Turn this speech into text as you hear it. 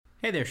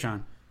Hey there,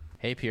 Sean.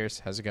 Hey, Pierce.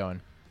 How's it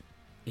going?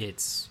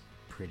 It's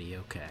pretty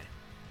okay.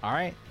 All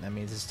right. That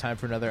means it's time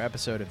for another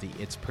episode of the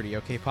It's Pretty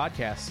Okay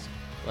podcast.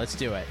 Let's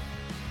do it.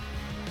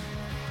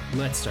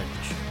 Let's start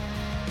the show.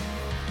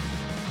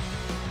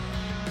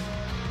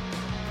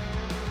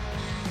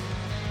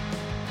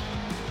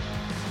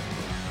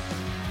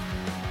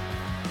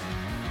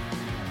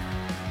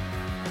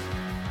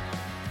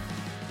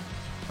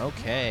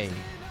 Okay.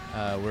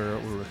 We're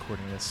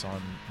recording this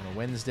on a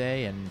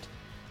Wednesday, and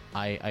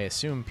I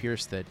assume,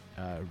 Pierce, that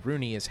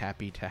Rooney is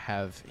happy to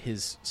have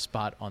his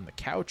spot on the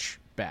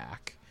couch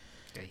back.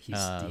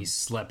 He's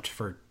slept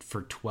for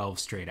 12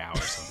 straight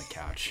hours on the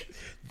couch.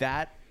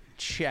 That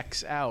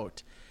checks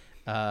out.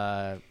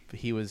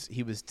 He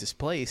was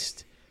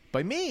displaced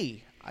by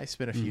me. I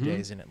spent a few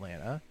days in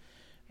Atlanta,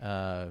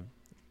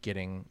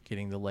 getting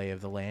the lay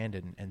of the land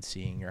and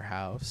seeing your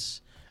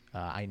house.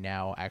 I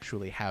now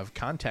actually have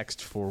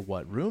context for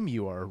what room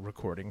you are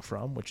recording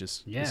from, which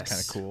is kind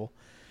of cool.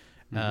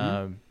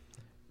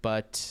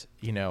 But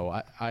you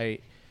know, I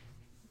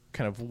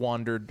kind of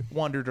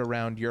wandered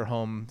around your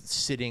home,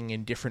 sitting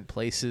in different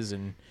places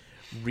and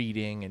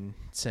reading and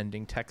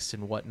sending texts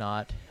and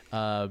whatnot.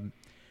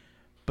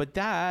 But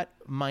that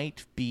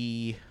might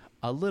be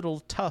a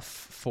little tough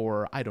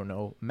for, I don't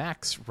know,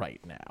 Max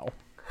right now.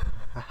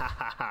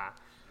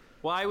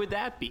 Why would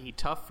that be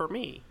tough for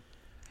me?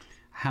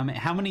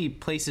 How many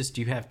places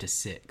do you have to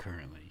sit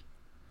currently?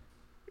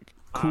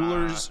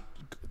 Coolers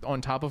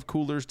on top of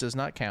coolers does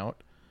not count.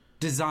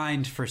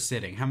 Designed for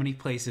sitting. How many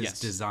places Yes.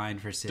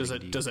 designed for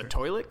sitting? Does a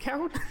toilet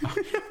count?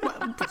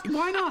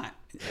 Why not?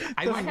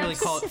 I wouldn't really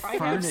call it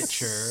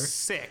furniture.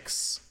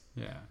 6.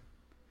 Yeah.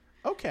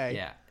 Okay.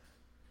 Yeah.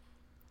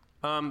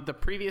 The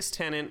previous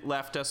tenant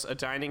left us a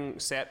dining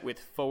set with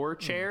 4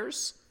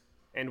 chairs,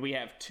 and we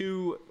have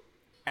 2,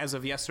 as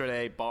of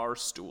yesterday, bar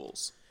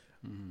stools.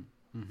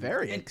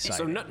 Very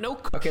exciting. So no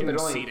Okay, cushion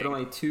but seating.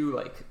 only 2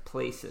 like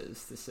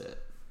places to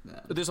sit. then.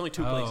 There's only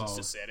 2 places Oh.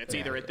 to sit. It's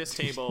either at this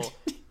table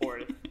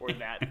or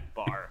that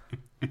bar.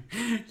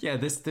 Yeah,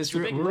 this It's a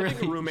big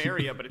living room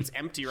area, but it's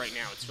empty right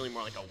now. It's really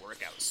more like a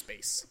workout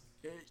space.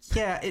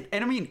 Yeah,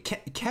 and I mean,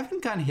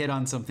 Kevin kind of hit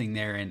on something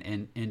there,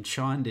 and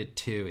Sean did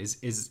too.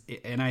 Is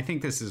and I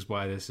think this is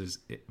why this is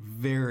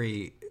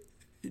very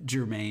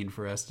germane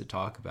for us to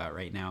talk about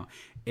right now.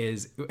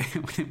 Is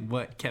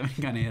what Kevin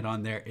kind of hit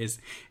on there is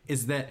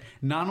that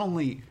not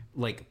only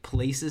like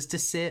places to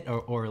sit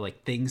or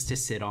like things to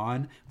sit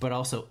on, but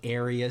also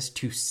areas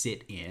to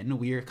sit in.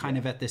 We are kind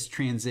of at this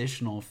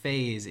transitional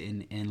phase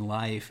in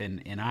life,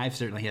 and I've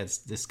certainly had this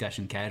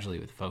discussion casually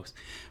with folks,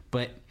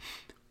 but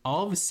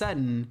all of a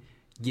sudden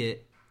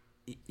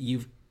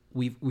we've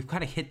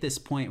kind of hit this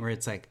point where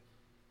it's like,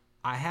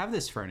 I have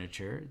this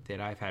furniture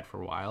that I've had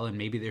for a while, and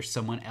maybe there's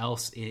someone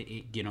else,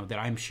 that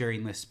I'm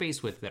sharing this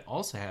space with that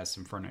also has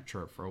some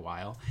furniture for a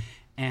while,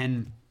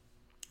 and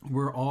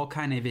we're all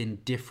kind of in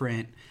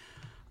different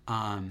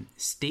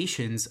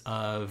stations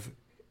of,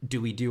 do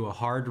we do a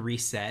hard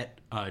reset?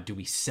 Do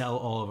we sell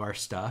all of our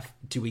stuff?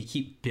 Do we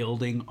keep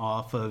building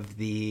off of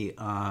the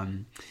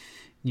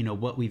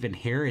what we've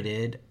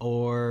inherited,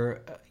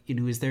 or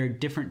is there a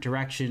different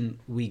direction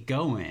we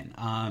go in?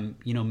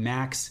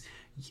 Max,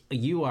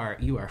 you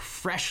are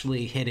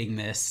freshly hitting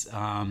this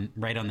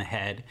right on the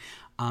head,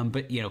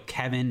 but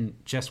Kevin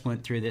just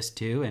went through this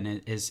too,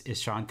 and as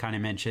Sean kind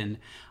of mentioned,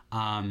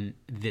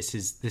 this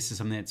is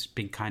something that's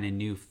been kind of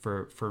new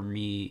for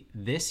me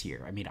this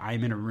year. I mean,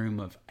 I'm in a room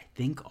of, I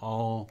think,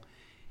 all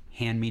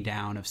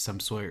hand-me-down of some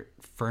sort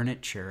of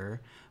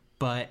furniture,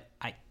 but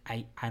I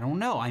don't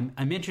know.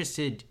 I'm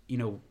interested,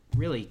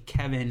 really,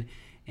 Kevin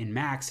and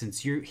Max,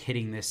 since you're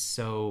hitting this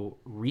so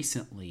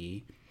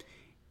recently,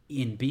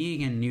 in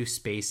being in new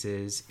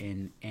spaces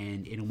and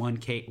in one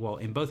case, well,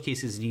 in both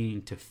cases,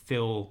 needing to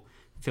fill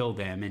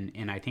them,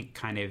 and I think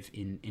kind of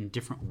in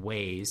different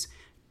ways.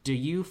 Do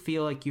you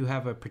feel like you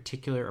have a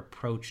particular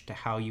approach to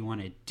how you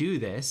want to do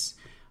this,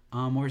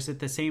 or is it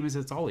the same as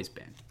it's always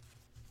been?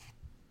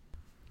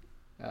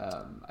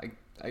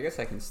 I guess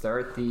I can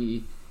start.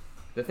 The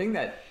thing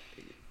that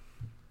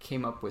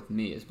came up with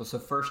me is, well, so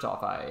first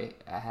off, I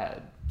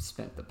had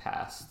spent the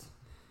past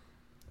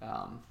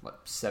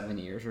 7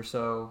 years or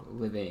so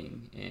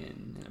living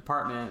in an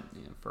apartment.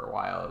 For a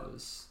while it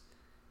was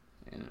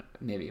in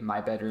maybe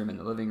my bedroom and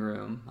the living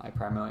room I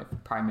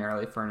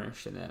primarily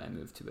furnished, and then I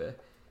moved to a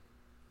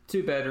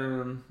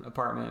 2-bedroom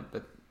apartment,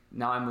 but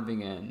now I'm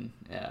living in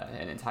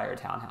an entire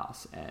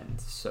townhouse,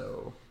 and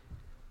so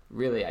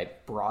really I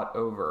brought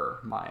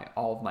over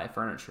all of my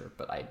furniture,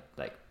 but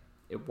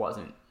it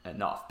wasn't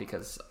enough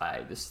because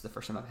this is the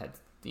first time I've had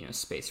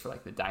space for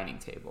like the dining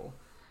table.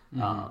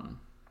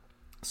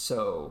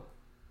 So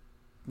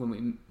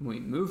when we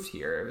moved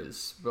here,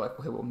 we're like,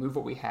 okay, we'll move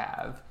what we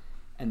have,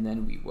 and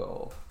then we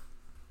will,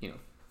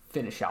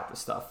 finish out the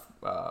stuff,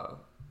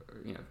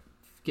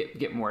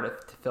 get more to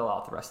fill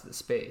out the rest of the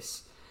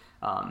space.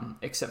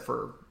 Except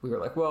for, we were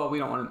like, well, we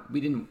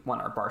didn't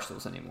want our bar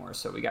stools anymore,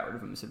 so we got rid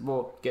of them and said,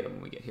 we'll get them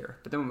when we get here.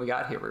 But then when we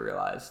got here, we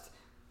realized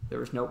there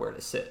was nowhere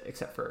to sit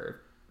except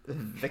for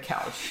the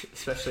couch,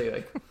 especially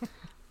like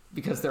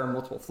because there are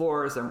multiple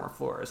floors, there are more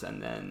floors,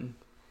 and then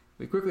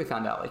we quickly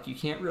found out like you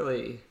can't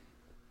really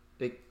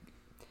like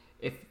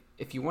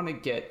if you want to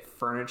get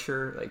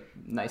furniture, like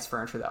nice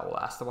furniture that will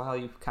last a while,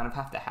 you kind of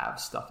have to have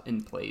stuff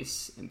in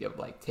place and be able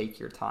to like take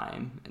your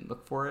time and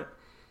look for it.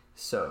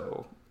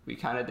 So we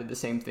kind of did the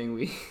same thing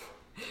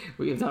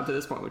we have done up to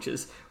this point, which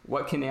is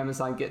what can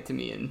Amazon get to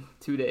me in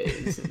 2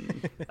 days,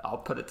 and I'll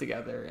put it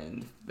together,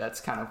 and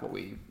that's kind of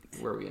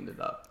where we ended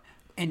up.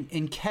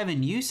 And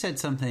Kevin, you said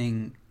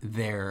something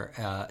there.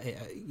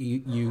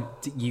 You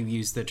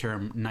used the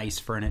term "nice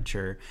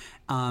furniture,"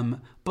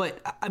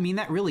 but I mean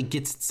that really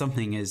gets at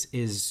something.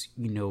 Is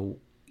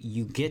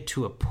you get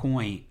to a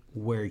point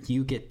where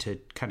you get to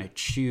kind of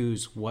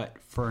choose what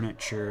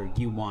furniture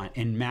you want.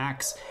 And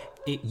Max,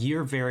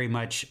 you're very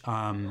much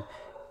kind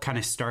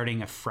of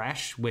starting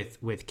afresh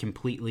with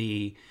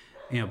completely,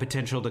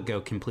 potential to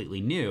go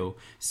completely new.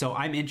 So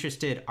I'm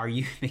interested. Are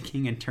you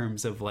thinking in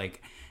terms of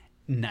like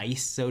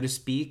nice, so to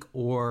speak,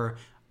 or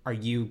are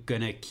you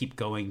gonna keep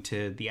going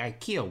to the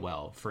IKEA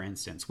well, for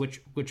instance,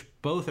 which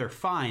both are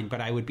fine, but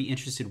I would be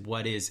interested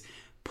what is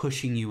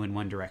pushing you in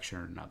one direction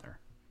or another?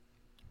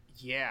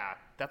 Yeah,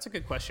 that's a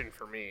good question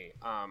for me.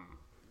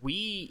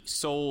 We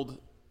sold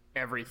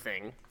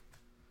everything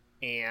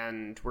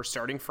and we're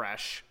starting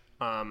fresh.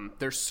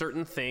 There's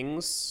certain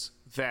things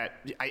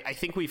that I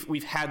think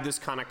we've had this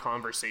kind of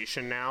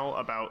conversation now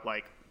about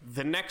like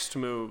the next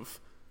move.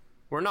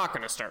 We're not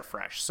going to start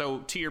fresh.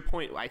 So to your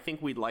point, I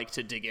think we'd like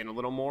to dig in a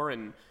little more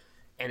and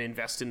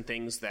invest in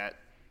things that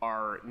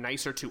are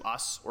nicer to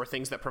us or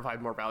things that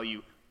provide more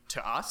value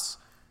to us.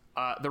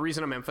 The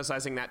reason I'm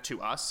emphasizing that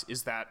to us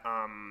is that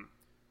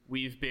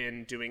we've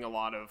been doing a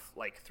lot of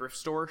like thrift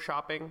store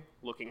shopping,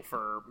 looking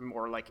for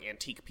more like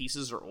antique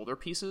pieces or older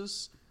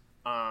pieces.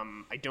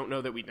 I don't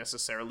know that we'd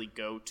necessarily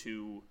go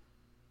to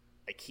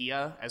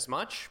IKEA as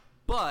much,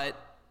 but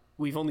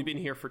we've only been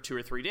here for 2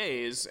 or 3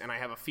 days, and I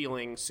have a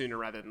feeling sooner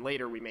rather than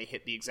later we may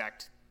hit the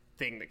exact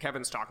thing that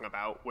Kevin's talking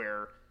about,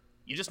 where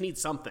you just need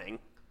something.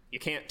 You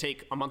can't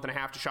take a month and a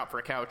half to shop for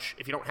a couch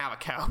if you don't have a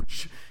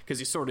couch, because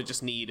you sort of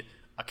just need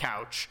a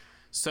couch.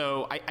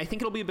 So I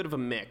think it'll be a bit of a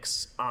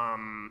mix.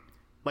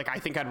 I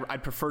think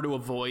I'd prefer to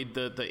avoid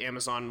the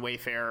Amazon,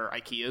 Wayfair,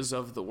 IKEAs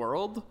of the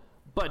world.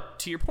 But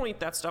to your point,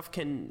 that stuff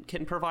can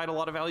provide a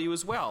lot of value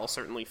as well,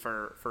 certainly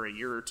for a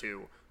year or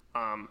two.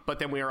 But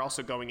then we are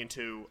also going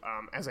into,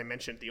 as I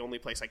mentioned, the only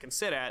place I can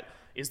sit at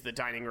is the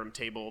dining room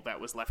table that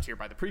was left here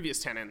by the previous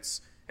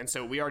tenants. And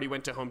so we already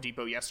went to Home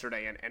Depot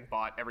yesterday and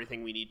bought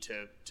everything we need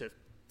to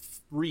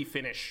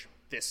refinish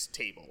this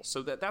table.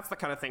 So that's the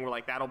kind of thing where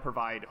like that'll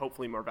provide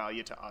hopefully more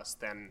value to us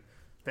than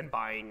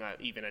buying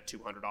even a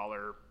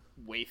 $200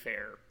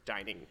 Wayfair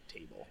dining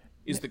table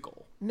is the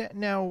goal.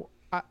 Now,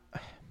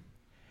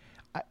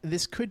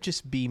 this could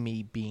just be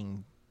me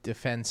being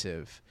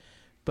defensive.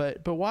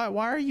 But why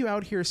are you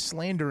out here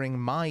slandering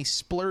my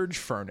splurge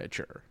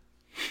furniture?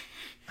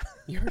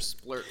 Your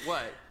splurge?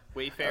 What?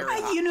 Wayfair?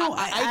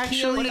 I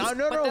actually... But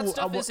that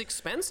stuff is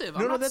expensive.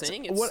 I'm not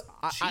saying it's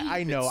cheap.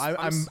 I know.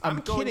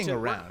 I'm kidding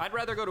around. I'd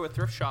rather go to a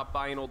thrift shop,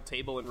 buy an old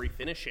table, and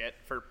refinish it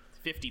for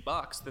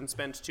 $50 than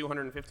spend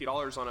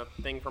 $250 on a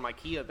thing from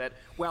IKEA that,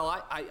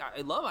 well,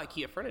 I love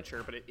IKEA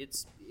furniture, but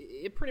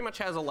it pretty much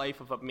has a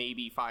life of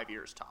maybe 5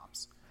 years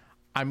tops.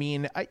 I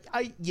mean,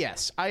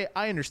 yes, I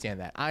understand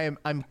that.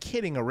 I'm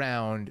kidding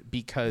around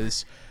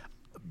because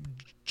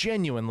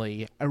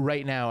genuinely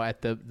right now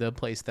at the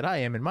place that I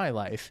am in my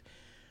life,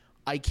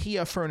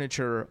 IKEA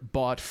furniture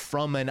bought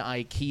from an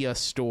IKEA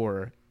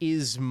store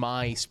is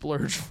my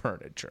splurge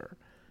furniture.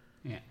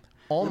 Yeah.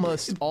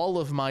 Almost all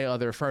of my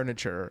other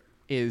furniture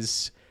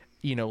is,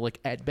 like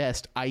at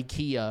best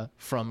IKEA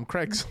from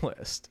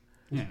Craigslist.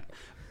 Yeah.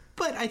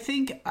 But I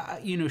think,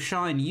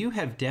 Sean, you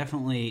have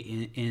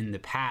definitely in the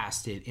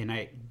past,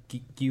 and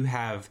you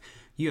have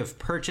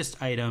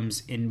purchased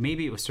items, and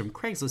maybe it was from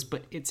Craigslist,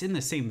 but it's in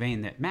the same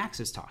vein that Max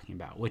is talking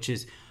about, which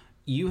is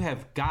you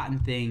have gotten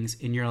things,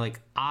 and you're like,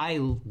 I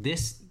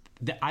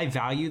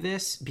value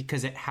this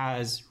because it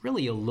has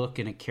really a look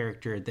and a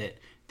character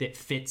that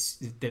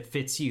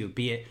fits you,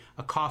 be it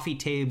a coffee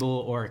table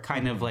or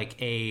kind of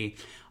like an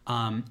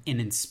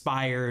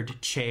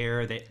inspired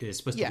chair that is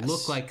supposed to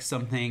look like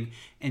something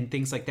and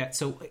things like that.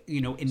 So,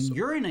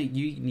 you're in a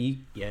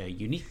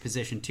unique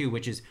position too,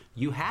 which is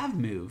you have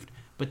moved,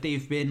 but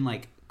they've been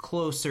like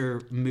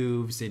closer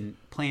moves and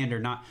planned or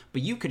not,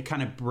 but you could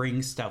kind of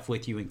bring stuff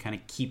with you and kind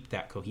of keep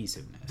that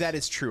cohesiveness. That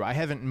is true. I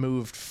haven't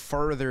moved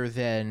further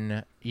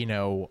than,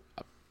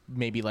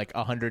 maybe like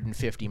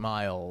 150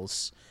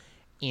 miles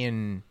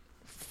in,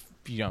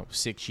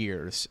 6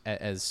 years,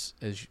 as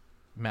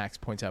Max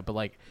points out. But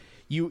like,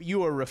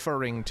 You are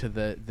referring to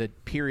the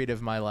period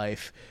of my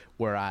life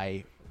where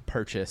I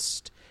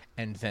purchased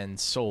and then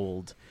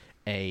sold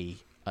a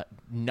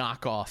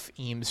knockoff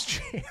Eames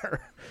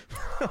chair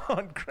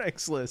on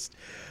Craigslist.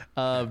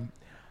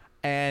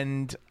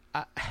 And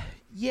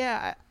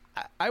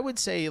I would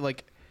say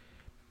like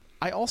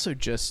I also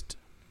just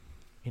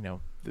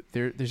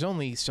there's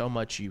only so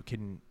much you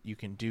can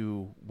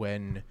do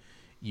when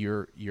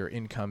your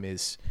income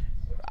is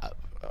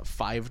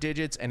 5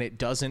 digits, and it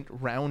doesn't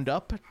round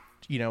up.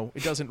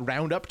 It doesn't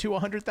round up to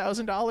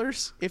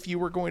 $100,000 if you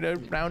were going to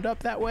round up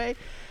that way.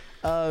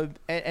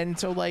 And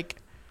so like,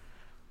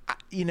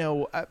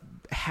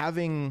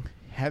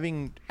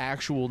 having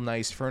actual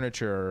nice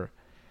furniture,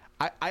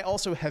 I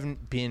also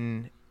haven't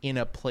been in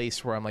a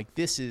place where I'm like,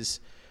 this is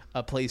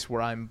a place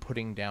where I'm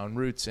putting down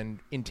roots and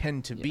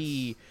intend to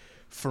be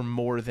for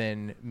more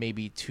than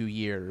maybe 2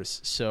 years.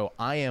 So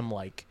I am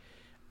like,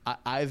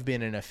 I've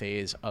been in a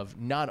phase of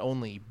not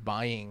only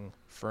buying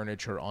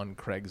furniture on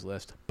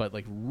Craigslist, but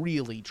like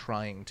really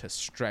trying to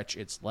stretch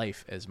its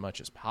life as much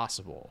as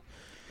possible.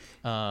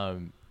 I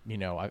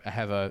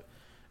have a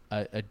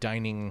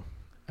dining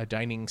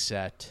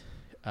set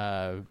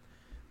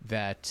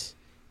that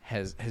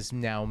has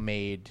now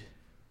made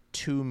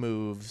 2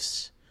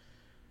 moves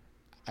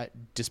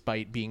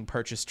despite being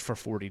purchased for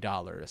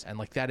 $40, and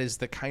like that is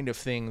the kind of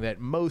thing that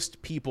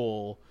most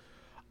people,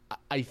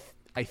 I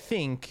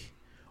think,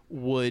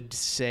 would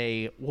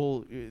say,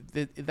 well,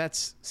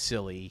 that's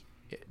silly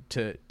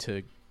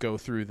to go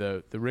through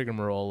the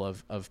rigmarole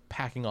of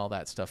packing all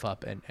that stuff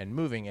up and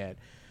moving it.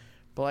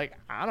 But like,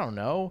 I don't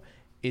know,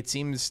 it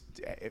seems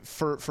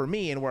for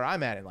me and where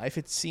I'm at in life,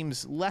 it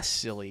seems less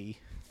silly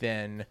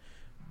than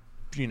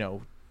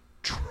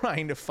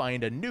trying to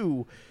find a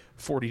new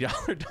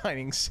 $40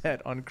 dining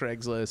set on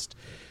Craigslist.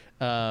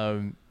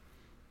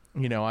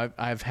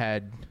 I've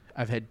had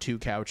 2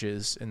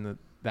 couches in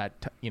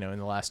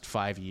the last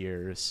 5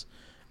 years,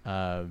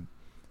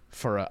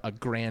 for a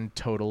grand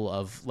total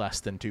of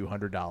less than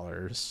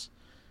 $200.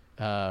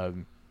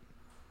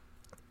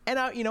 And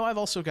I've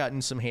also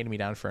gotten some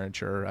hand-me-down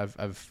furniture.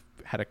 I've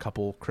had a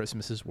couple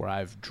Christmases where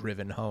I've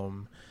driven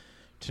home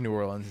to New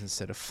Orleans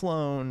instead of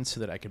flown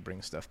so that I could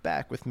bring stuff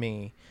back with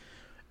me.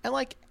 And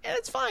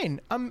it's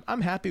fine.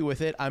 I'm happy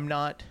with it. I'm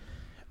not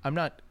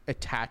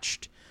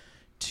attached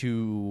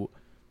to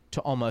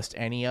almost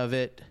any of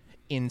it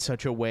in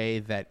such a way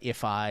that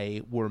if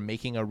I were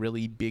making a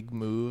really big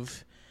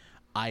move,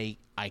 I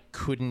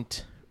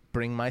couldn't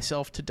bring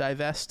myself to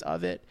divest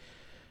of it.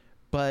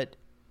 But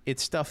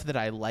it's stuff that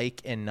I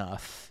like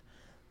enough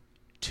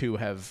to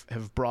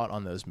have brought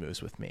on those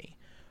moves with me.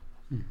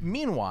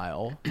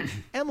 Meanwhile,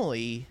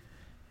 Emily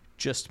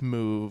just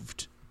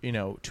moved,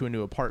 to a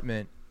new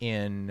apartment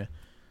in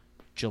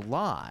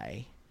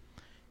July,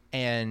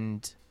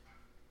 and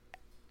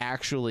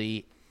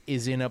actually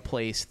is in a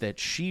place that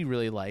she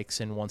really likes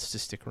and wants to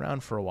stick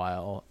around for a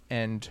while.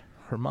 And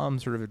her mom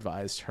sort of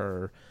advised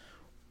her,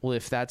 well,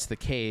 if that's the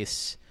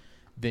case,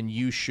 then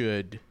you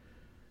should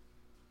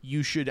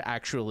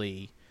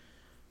actually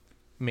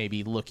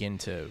maybe look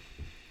into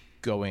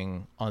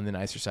going on the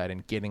nicer side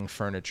and getting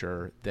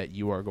furniture that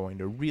you are going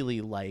to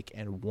really like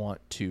and want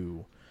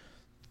to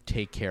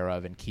take care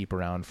of and keep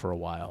around for a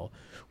while,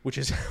 which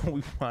is how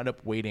we wound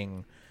up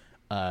waiting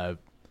 2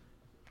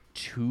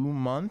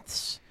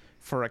 months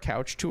for a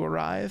couch to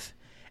arrive.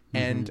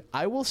 And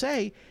I will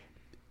say,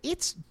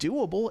 it's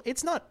doable.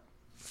 It's not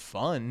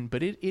fun,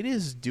 but it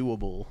is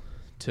doable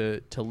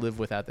to live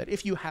without that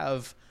if you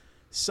have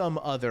some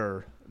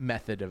other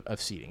method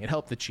of seating. It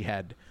helped that she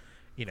had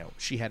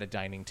a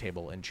dining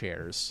table and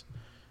chairs,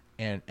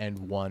 and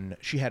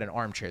she had an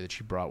armchair that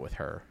she brought with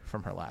her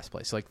from her last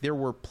place. Like, there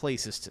were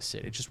places to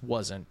sit. It just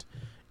wasn't,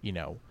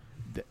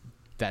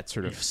 that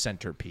sort of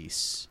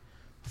centerpiece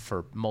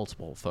for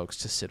multiple folks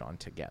to sit on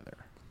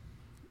together.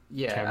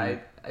 Yeah,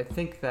 I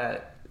think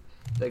that,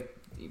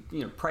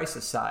 price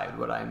aside,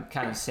 what I'm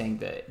kind of saying,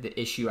 the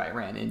issue I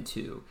ran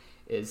into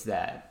is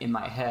that in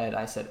my head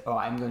I said, oh,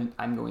 I'm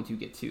going to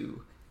get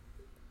to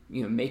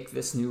make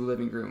this new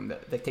living room,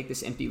 take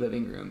this empty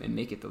living room and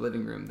make it the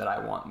living room that I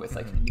want with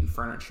new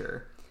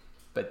furniture.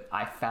 But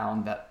I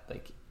found that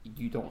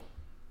you don't,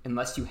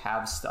 unless you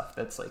have stuff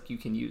that's you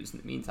can use in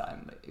the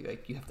meantime,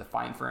 you have to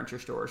find furniture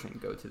stores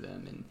and go to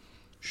them and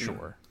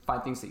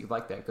find things that you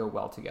like that go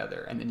well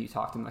together. And then you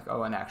talk to them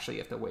and actually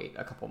you have to wait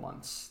a couple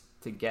months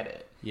to get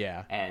it.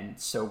 Yeah. And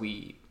so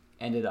we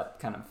ended up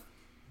kind of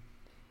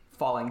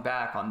falling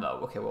back on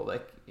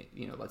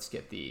let's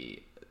get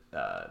the,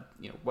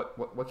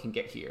 what can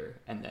get here.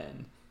 And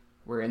then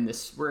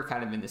we're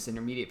kind of in this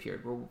intermediate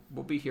period where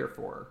we'll be here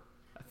for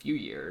a few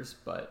years,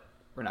 but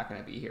we're not going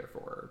to be here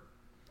for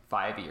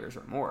 5 years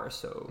or more.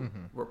 So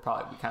we are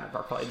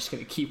probably just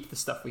going to keep the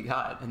stuff we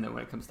got. And then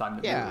when it comes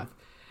time to move,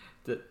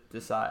 to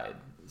decide.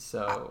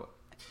 So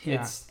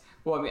it's,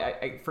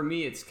 for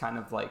me, it's kind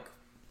of like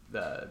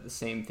the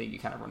same thing you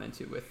kind of run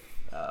into with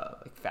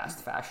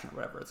fast fashion or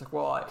whatever. It's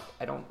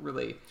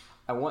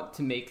I want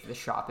to make the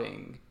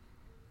shopping,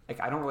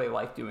 I don't really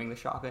like doing the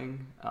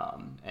shopping.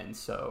 And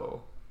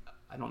so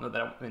I don't know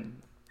that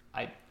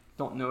I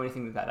don't know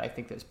anything that I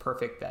think that's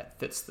perfect that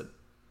fits the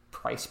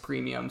price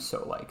premium.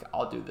 So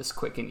I'll do this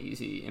quick and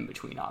easy in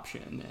between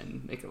option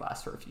and make it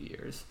last for a few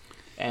years.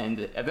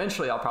 And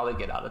eventually I'll probably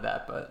get out of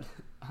that, but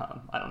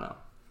I don't know.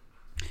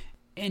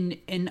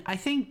 And I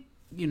think,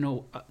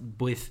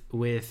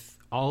 with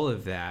all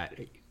of that,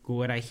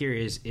 what I hear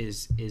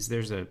is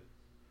there's a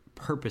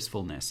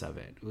purposefulness of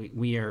it.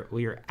 We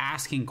are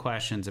asking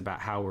questions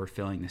about how we're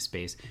filling the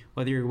space,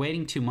 whether you're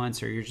waiting 2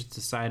 months or you're just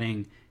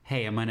deciding,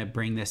 hey, I'm going to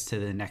bring this to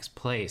the next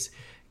place.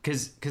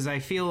 Because I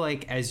feel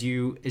like as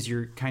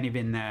you're kind of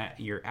in that,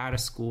 you're out of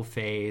school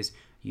phase,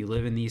 you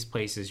live in these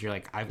places, you're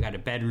like, I've got a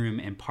bedroom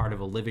and part of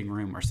a living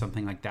room or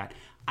something like that.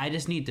 I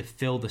just need to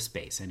fill the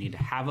space. I need to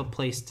have a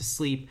place to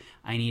sleep.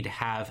 I need to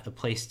have a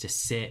place to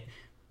sit,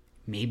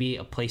 maybe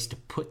a place to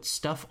put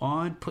stuff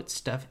on, put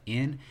stuff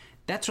in.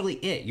 That's really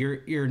it.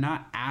 You're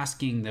not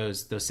asking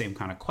those same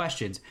kind of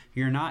questions.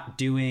 You're not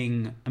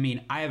doing. I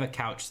mean, I have a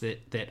couch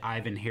that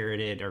I've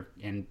inherited,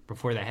 and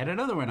before that I had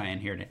another one I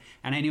inherited,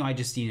 and I knew I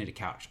just needed a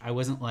couch. I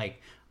wasn't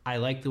like, I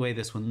like the way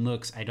this one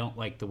looks. I don't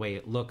like the way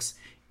it looks.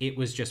 It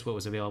was just what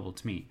was available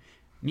to me.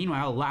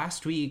 Meanwhile,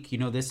 last week,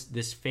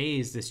 this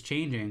phase, this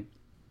changing,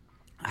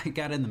 I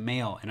got in the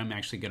mail, and I'm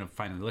actually going to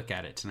finally look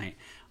at it tonight.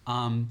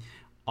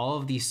 All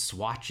of these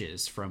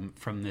swatches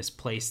from this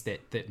place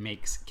that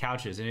makes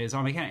couches, and it's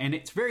on my counter, and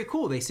it's very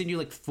cool. They send you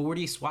like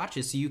 40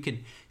 swatches so you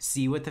can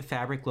see what the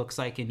fabric looks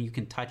like and you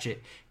can touch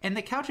it. And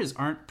the couches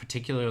aren't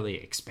particularly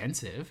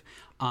expensive,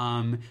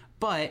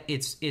 but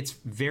it's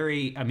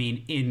very, I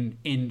mean,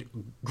 in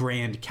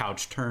grand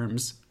couch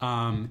terms,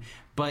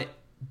 but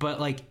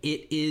like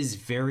it is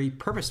very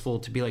purposeful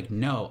to be like,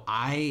 no,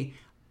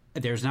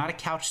 there's not a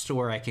couch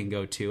store I can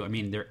go to. I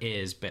mean, there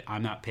is, but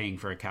I'm not paying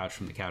for a couch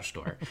from the couch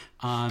store.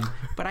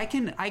 But I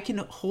can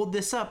hold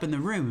this up in the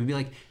room and be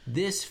like,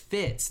 this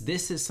fits.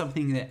 This is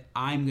something that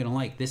I'm going to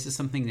like. This is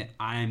something that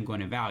I'm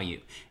going to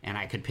value. And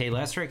I could pay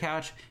less for a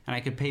couch and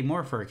I could pay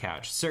more for a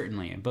couch,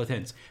 certainly, at both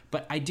ends.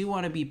 But I do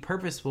want to be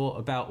purposeful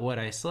about what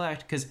I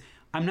select because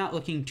I'm not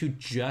looking to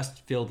just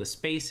fill the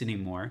space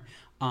anymore.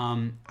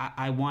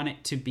 I want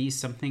it to be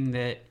something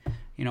that,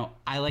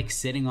 I like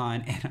sitting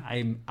on,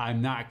 and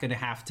I'm not going to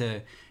have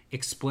to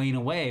explain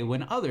away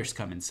when others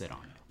come and sit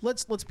on it.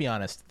 Let's be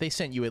honest. They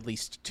sent you at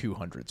least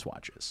 200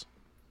 swatches.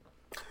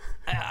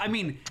 I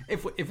mean,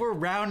 if we're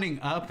rounding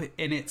up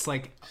and it's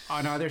like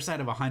on either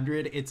side of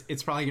 100,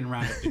 it's probably going to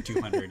round up to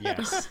 200.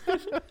 Yes.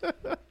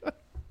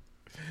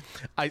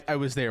 I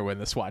was there when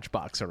the swatch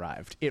box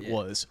arrived. It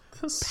was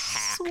The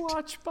packed.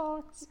 swatch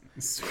box.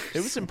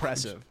 It was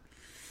impressive.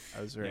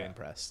 I was very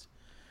impressed.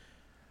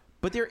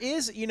 But there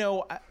is,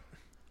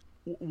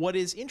 what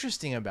is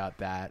interesting about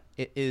that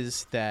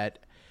is that,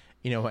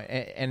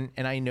 and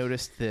I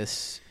noticed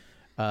this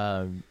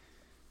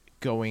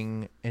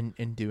going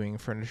and doing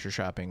furniture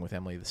shopping with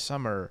Emily this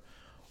summer.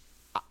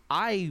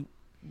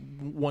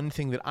 One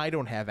thing that I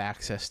don't have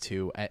access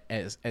to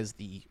as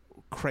the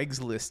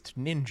Craigslist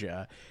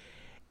ninja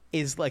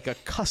is like a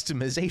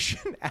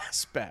customization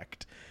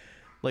aspect.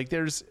 Like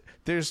there's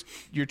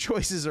your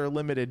choices are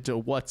limited to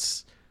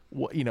what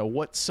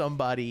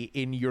somebody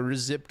in your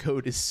zip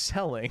code is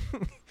selling.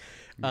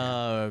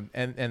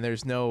 And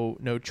there's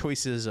no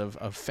choices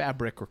of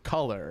fabric or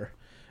color.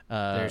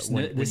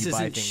 This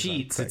isn't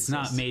Sheets. It's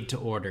not made to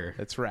order.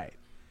 That's right.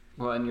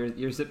 Well, and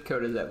your zip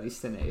code is at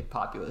least in a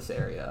populous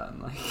area,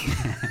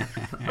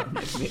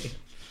 unlike me.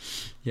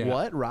 Yeah.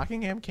 What?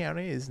 Rockingham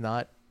County is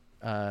not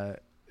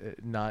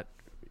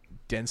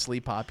densely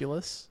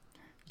populous?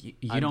 You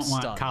I'm don't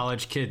want stunned.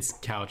 college kids'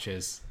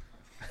 couches.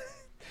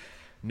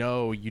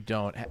 No, you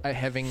don't.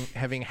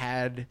 Having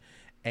had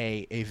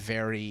a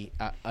very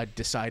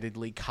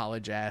decidedly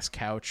college ass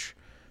couch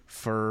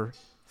for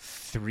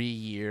 3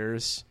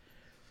 years,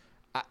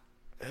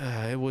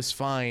 it was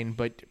fine.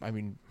 But I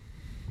mean,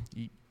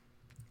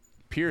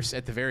 Pierce,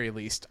 at the very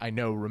least, I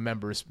know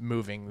remembers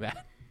moving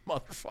that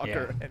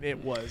motherfucker, and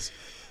it was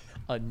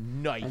a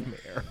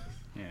nightmare.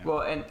 Yeah.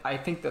 Well, and I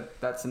think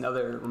that's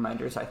another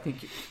reminder. So I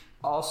think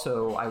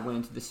also I went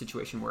into the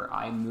situation where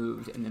I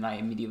moved and then I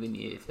immediately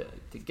needed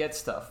to get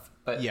stuff.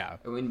 But yeah,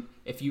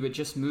 if you had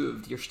just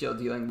moved, you're still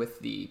dealing with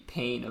the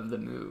pain of the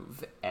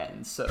move,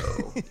 and so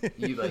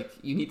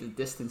you need to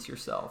distance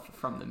yourself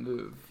from the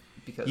move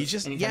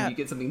because anytime you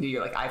get something new,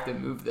 you're like, I have to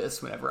move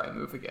this whenever I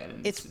move again,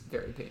 and it's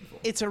very painful.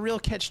 It's a real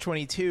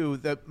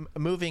catch-22. The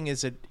moving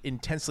is an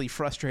intensely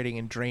frustrating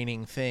and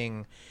draining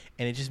thing,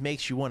 and it just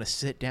makes you want to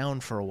sit down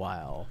for a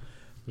while.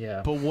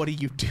 Yeah. But what do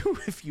you do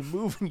if you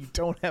move and you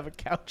don't have a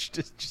couch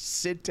to just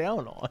sit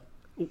down on?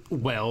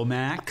 Well,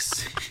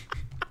 Max.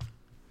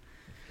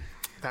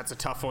 That's a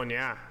tough one,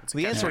 yeah.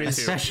 The answer is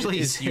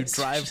you since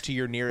drive to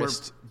your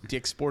nearest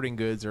Dick's Sporting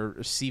Goods or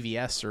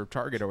CVS or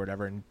Target or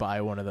whatever and buy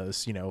one of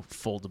those,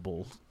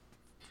 foldable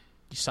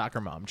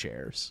soccer mom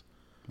chairs.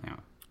 Yeah.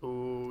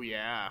 Ooh,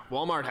 yeah.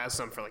 Walmart has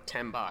some for like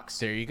 $10.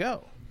 There you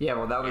go. Yeah,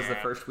 well, that was the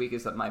first week.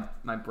 Is that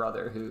my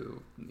brother,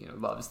 who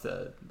loves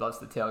to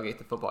tailgate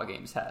the football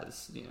games,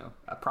 has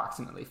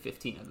approximately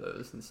 15 of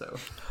those, and so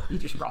he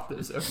just brought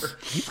those over.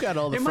 You've got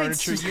all the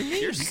furniture you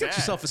need. You got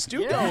yourself a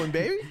stew going,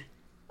 baby.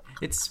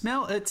 It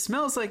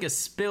smells like a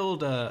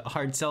spilled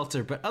hard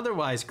seltzer, but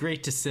otherwise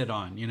great to sit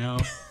on,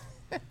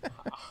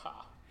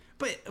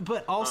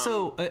 But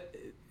also,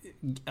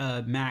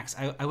 Max,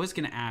 I was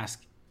going to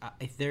ask,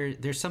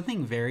 there's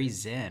something very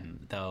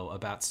zen though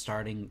about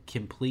starting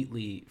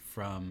completely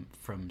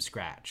from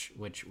scratch,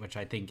 which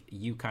I think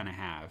you kind of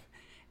have,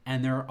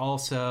 and they're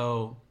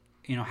also,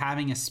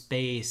 having a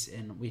space,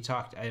 and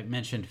I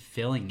mentioned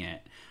filling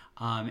it,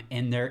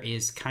 and there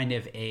is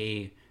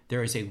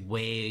a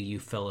way you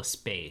fill a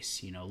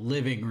space,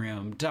 living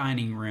room,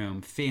 dining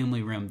room,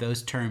 family room,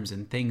 those terms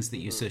and things that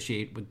you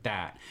associate with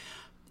that.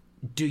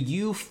 Do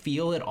you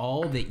feel at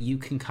all that you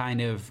can kind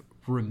of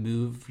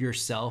remove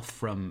yourself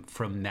from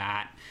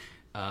that,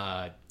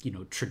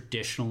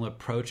 traditional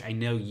approach? I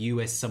know you,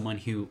 as someone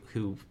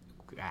who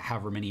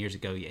however many years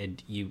ago,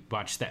 and you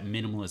watched that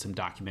minimalism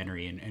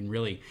documentary and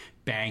really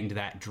banged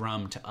that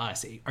drum to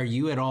us. Are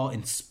you at all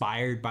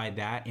inspired by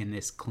that in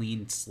this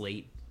clean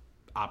slate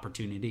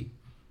opportunity?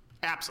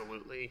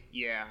 Absolutely.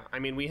 Yeah. I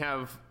mean,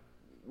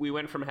 we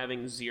went from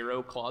having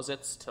 0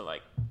 closets to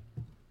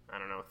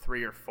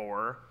 3 or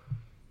 4.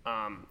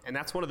 And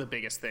that's one of the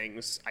biggest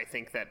things. I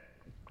think that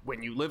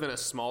when you live in a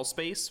small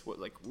space,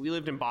 we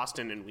lived in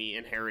Boston and we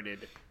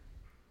inherited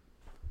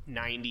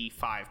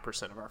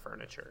 95% of our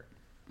furniture.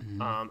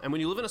 Mm-hmm. And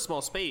when you live in a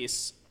small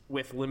space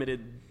with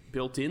limited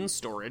built-in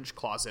storage,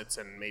 closets,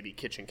 and maybe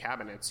kitchen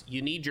cabinets,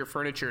 you need your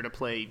furniture to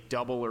play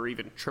double or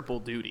even triple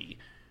duty.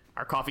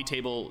 Our coffee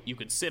table, you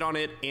could sit on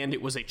it, and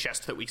it was a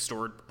chest that we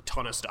stored a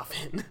ton of stuff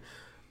in.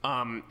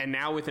 And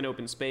now with an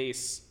open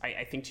space,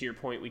 I think to your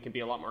point, we can be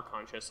a lot more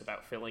conscious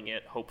about filling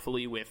it,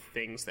 hopefully with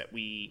things that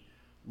we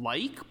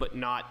like, but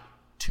not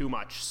too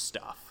much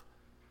stuff.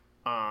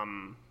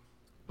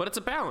 But it's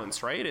a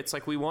balance, right? It's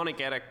like we want to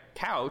get a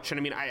couch. And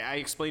I mean, I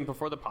explained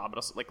before the pod,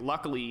 but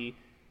luckily,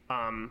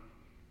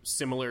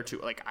 similar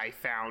to, I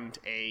found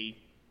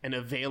an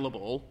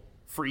available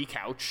free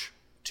couch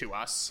to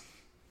us,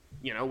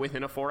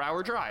 within a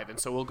 4-hour drive. And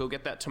so we'll go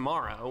get that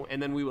tomorrow,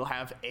 and then we will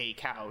have a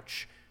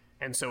couch.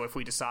 And so if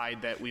we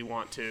decide that we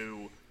want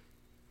to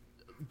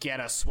get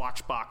a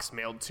Swatch box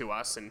mailed to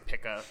us and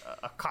pick a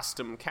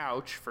custom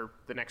couch for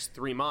the next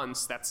 3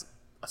 months, that's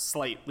a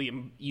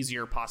slightly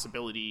easier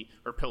possibility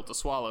or pill to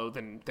swallow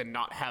than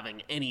not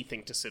having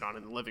anything to sit on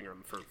in the living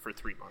room for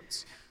 3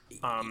 months.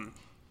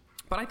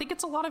 But I think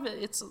it's a lot of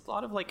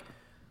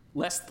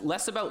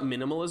less about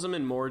minimalism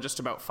and more just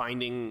about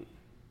finding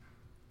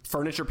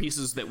furniture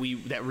pieces that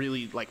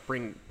really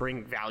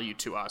bring value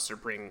to us or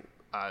bring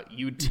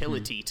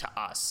utility to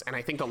us. And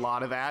I think a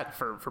lot of that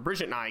for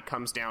Bridget and I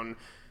comes down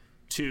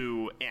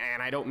to,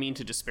 and I don't mean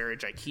to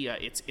disparage IKEA,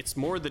 it's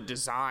more the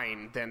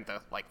design than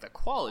the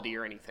quality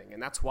or anything.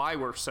 And that's why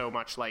we're so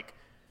much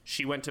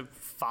she went to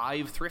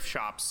 5 thrift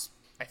shops,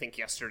 I think,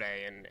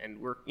 yesterday, and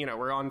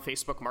we're on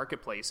Facebook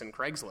Marketplace and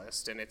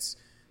Craigslist, and it's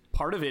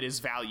part of it is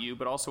value,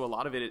 but also a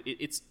lot of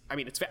it's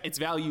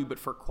value, but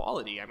for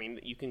quality. I mean,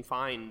 you can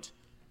find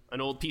an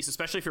old piece,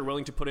 especially if you're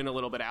willing to put in a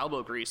little bit of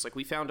elbow grease.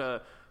 We found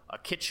a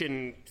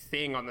kitchen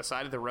thing on the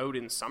side of the road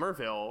in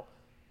Somerville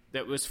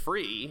that was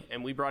free,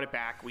 and we brought it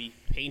back. We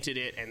painted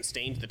it and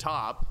stained the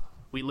top.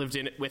 We lived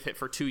in it with it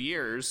for 2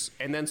 years,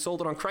 and then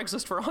sold it on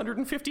Craigslist for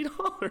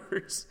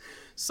 $150.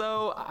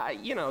 So,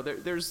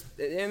 there's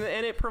and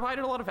it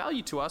provided a lot of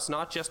value to us,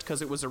 not just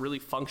because it was a really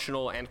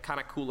functional and kind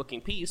of cool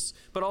looking piece,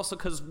 but also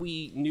because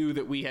we knew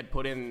that we had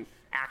put in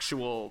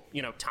actual,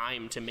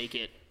 time to make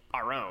it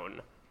our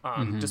own.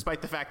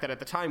 Despite the fact that at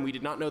the time we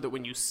did not know that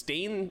when you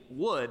stain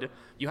wood,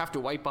 you have to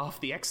wipe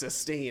off the excess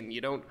stain. You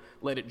don't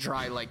let it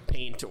dry like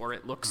paint, or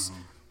it looks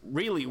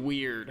really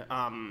weird.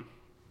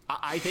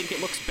 I think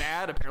it looks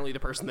bad. Apparently the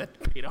person that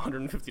paid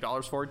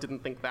 $150 for it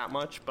didn't think that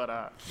much,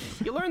 but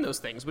you learn those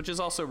things, which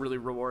is also really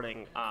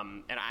rewarding.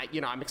 And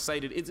I'm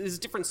excited. It's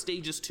different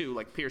stages too.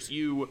 Like Pierce,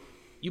 you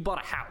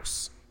bought a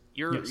house.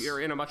 You're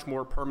in a much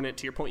more permanent,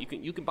 to your point,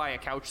 you can buy a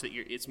couch that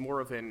it's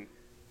more of an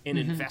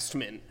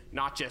investment,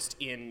 not just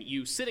in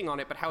you sitting on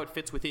it, but how it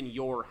fits within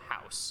your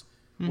house.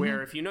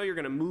 Where if you're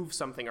going to move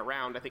something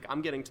around, I think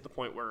I'm getting to the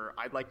point where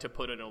I'd like to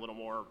put in a little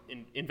more,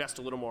 invest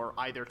a little more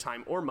either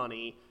time or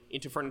money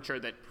into furniture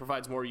that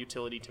provides more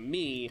utility to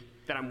me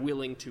that I'm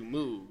willing to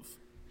move.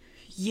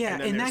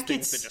 Yeah, and that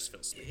gets that just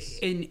fill space.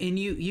 And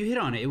you hit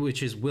on it,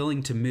 which is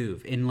willing to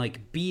move, and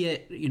be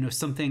it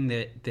something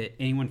that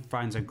anyone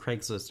finds on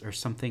Craigslist or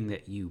something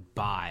that you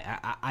buy.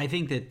 I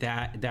think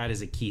that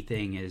is a key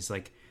thing. Is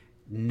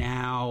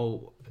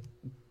now,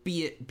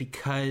 be it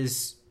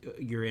because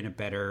you're in a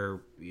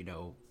better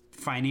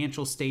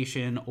financial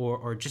station,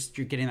 or just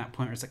you're getting that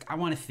point where it's I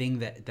want a thing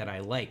that I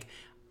like.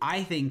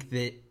 I think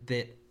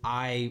that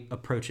I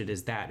approach it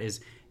as that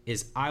is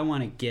I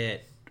want to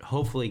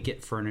hopefully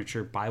get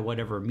furniture by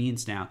whatever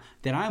means now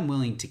that I'm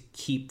willing to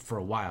keep for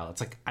a while.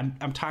 It's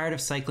I'm tired of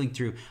cycling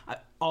through.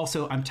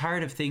 Also, I'm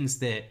tired of things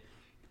that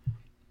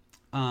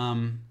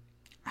I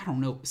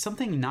don't know,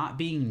 something not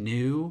being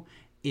new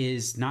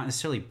is not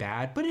necessarily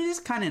bad, but it is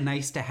kind of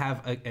nice to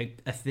have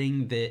a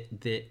thing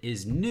that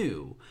is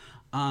new.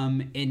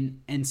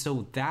 And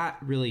so that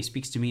really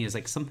speaks to me as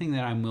something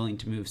that I'm willing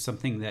to move,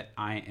 something that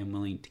I am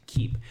willing to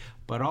keep.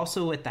 But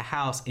also at the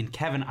house, and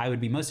Kevin, I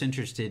would be most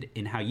interested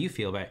in how you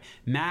feel about it.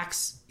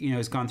 Max,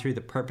 has gone through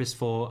the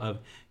purposeful of,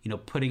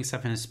 putting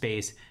stuff in a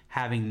space,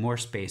 having more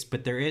space,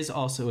 but there is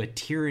also a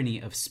tyranny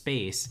of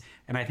space.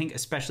 And I think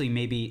especially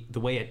maybe the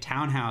way a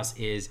townhouse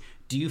is,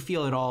 do you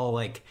feel at all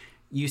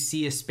you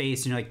see a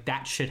space and you're like,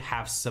 that should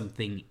have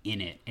something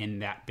in it,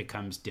 and that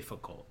becomes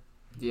difficult.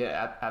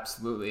 Yeah,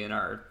 absolutely. In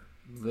our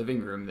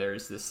living room,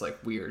 there's this like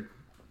weird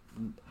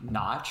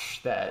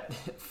notch that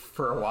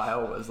for a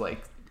while was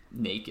like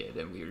naked,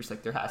 and we were just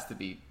like, there has to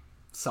be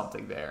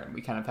something there, and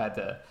we kind of had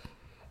to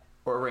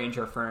arrange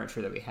our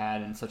furniture that we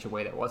had in such a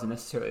way that wasn't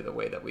necessarily the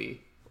way that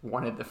we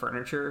wanted the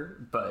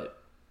furniture,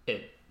 but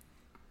it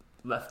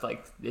left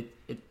like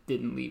it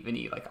didn't leave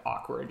any like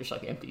awkward, just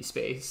like empty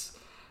space,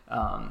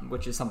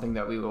 which is something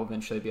that we will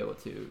eventually be able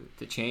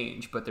to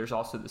change. But there's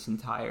also this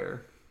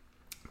entire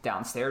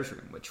downstairs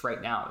room, which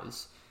right now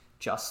is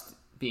just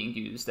being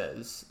used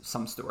as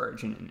some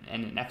storage and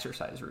an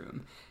exercise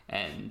room.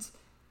 And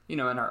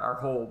and our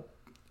whole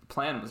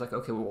plan was like,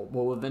 okay,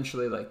 we'll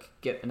eventually like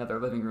get another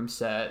living room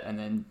set and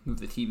then move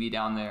the TV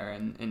down there,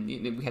 and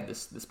we had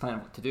this plan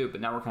of what to do.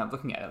 But now we're kind of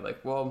looking at it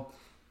like, well,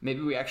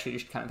 maybe we actually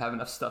just kind of have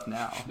enough stuff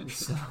now.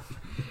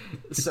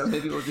 So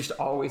maybe we'll just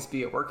always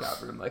be a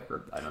workout room. Like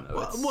I don't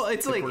know.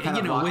 It's like we're kind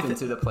of locked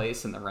into the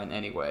place and the rent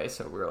anyway.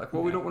 So we're like,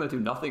 well, we don't want to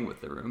do nothing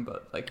with the room,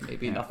 but like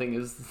maybe nothing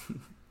is.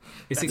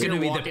 Is it going to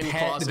be the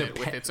closet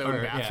with its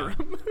own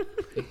bathroom?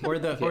 Or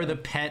the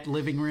pet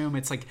living room?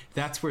 It's like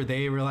that's where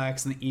they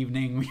relax in the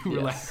evening. We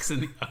relax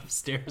in the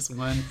upstairs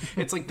one.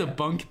 It's like the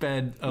bunk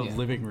bed of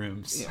living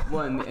rooms. Yeah.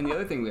 Well, and the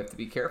other thing we have to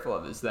be careful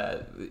of is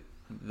that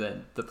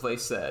the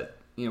place that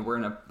we're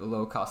in a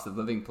low cost of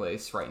living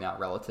place right now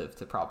relative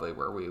to probably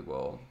where we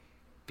will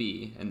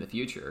be in the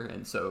future,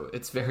 and so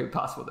it's very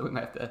possible that we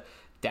might have to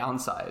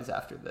downsize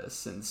after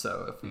this. And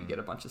so if we get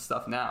a bunch of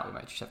stuff now, we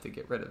might just have to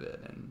get rid of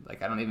it. And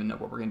like I don't even know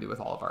what we're gonna do with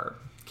all of our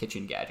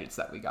kitchen gadgets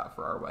that we got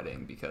for our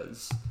wedding,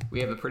 because we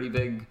have a pretty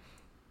big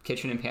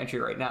kitchen and pantry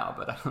right now,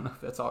 but I don't know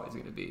if that's always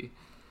going to be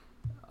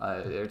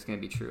it's going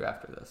to be true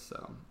after this.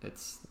 So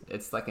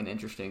it's like an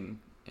interesting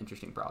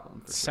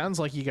problem. Sounds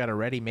like you got a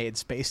ready-made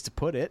space to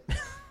put it.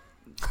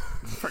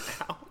 For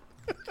now.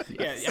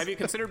 Yes. Yeah, have you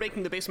considered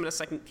making the basement a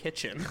second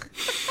kitchen?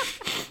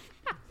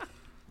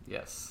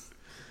 Yes.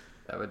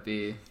 That would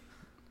be,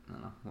 I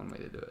don't know, one way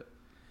to do it.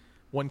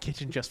 One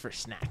kitchen just for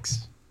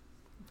snacks.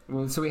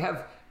 Well, so we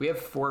have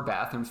 4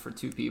 bathrooms for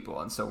 2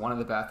 people, and so one of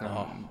the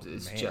bathrooms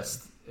is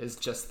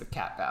just the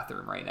cat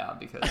bathroom right now,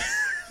 because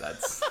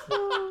that's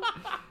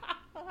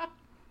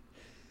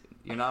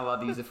you're not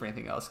allowed to use it for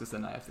anything else, because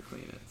then I have to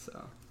clean it.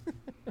 So.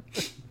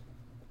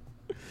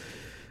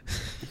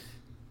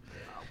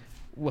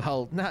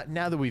 Well,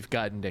 now that we've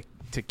gotten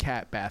to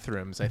cat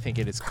bathrooms, I think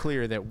it is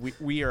clear that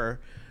we are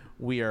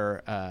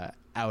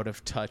out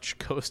of touch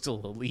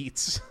coastal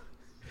elites.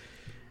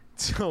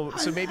 So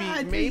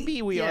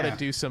maybe we ought to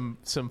do some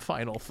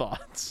final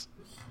thoughts.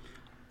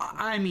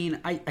 I mean,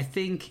 I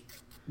think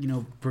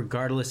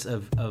regardless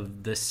of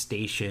the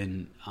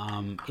station,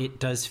 it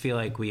does feel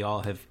like we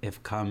all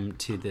have come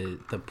to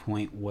the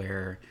point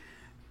where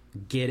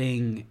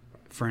getting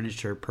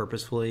furniture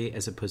purposefully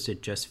as opposed to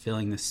just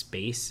filling the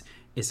space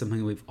is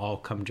something we've all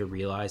come to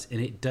realize,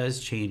 and it does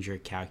change your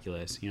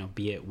calculus,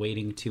 be it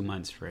waiting 2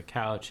 months for a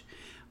couch,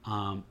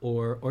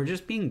 or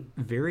just being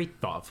very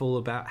thoughtful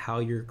about how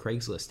you're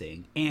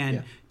Craigslisting.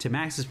 And to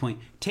Max's point,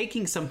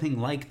 taking something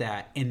like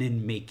that and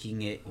then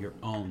making it your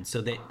own, so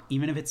that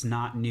even if it's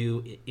not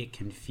new, it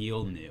can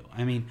feel new.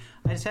 I mean,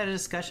 I just had a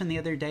discussion the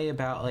other day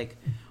about like,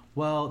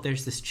 well,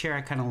 there's this chair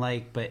I kind of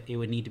like, but it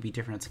would need to be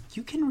different. It's like,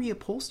 you can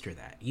reupholster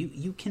that.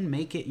 You can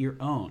make it your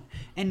own.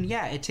 And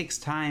yeah, it takes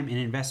time and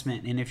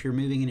investment. And if you're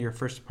moving into your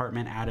first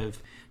apartment out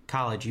of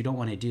college, you don't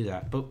want to do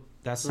that. But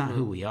that's not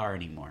who we are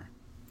anymore.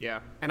 Yeah.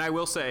 And I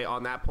will say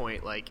on that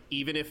point, like,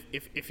 even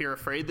if you're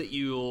afraid that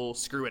you'll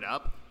screw it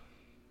up,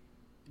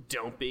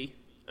 don't be.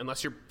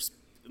 Unless you're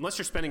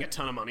spending a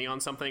ton of money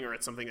on something, or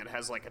it's something that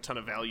has like a ton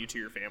of value to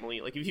your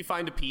family. Like if you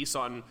find a piece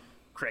on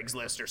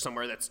Craigslist or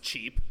somewhere that's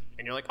cheap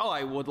and you're like, oh,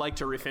 I would like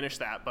to refinish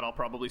that, but I'll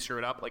probably screw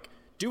it up, like,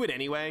 do it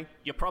anyway.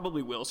 You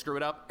probably will screw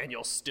it up and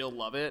you'll still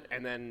love it,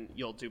 and then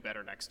you'll do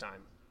better next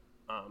time.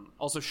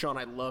 Also, Sean,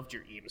 I loved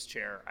your Eames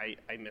chair.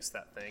 I miss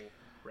that thing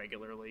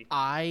regularly.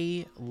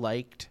 I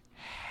liked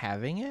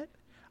having it.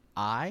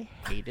 I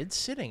hated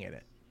sitting in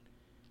it.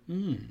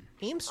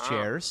 Eames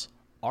chairs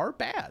are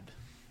bad.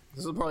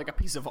 This is more like a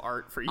piece of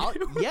art for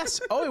you.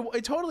 Yes. Oh,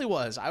 it totally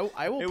was. I will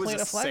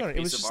plant a flag on it.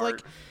 It was just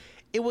like,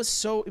 it was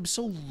so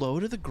low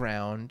to the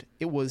ground.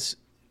 It was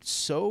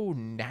so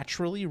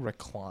naturally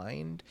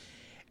reclined,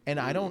 and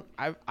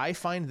I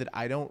find that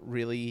I don't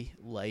really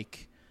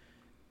like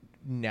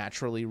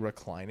naturally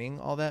reclining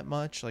all that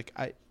much. Like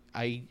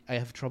I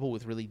have trouble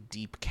with really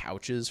deep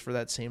couches for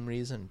that same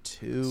reason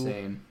too.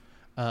 Same.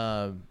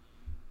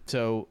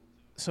 So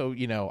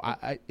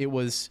it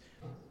was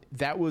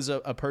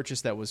a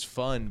purchase that was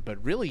fun,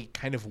 but really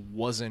kind of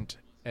wasn't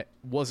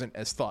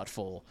as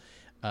thoughtful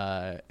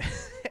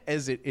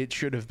as it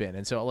should have been.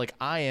 And so like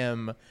I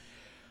am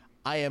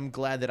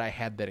glad that I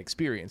had that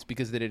experience,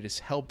 because that it has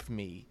helped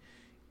me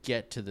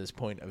get to this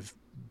point of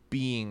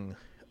being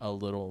a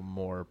little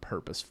more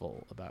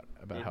purposeful about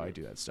how I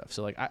do that stuff.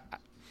 So like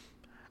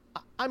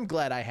I'm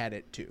glad I had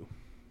it too.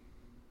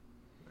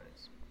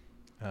 Nice.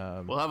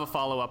 We'll have a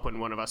follow-up when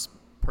one of us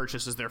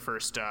purchases their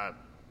first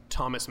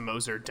Thomas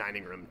Moser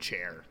dining room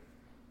chair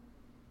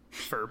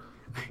for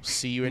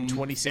See you in at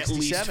 2067.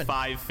 least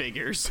 5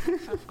 figures.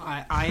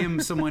 I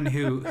am someone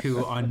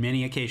who on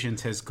many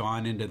occasions has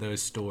gone into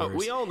those stores.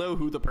 We all know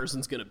who the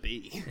person's going to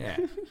be. Yeah.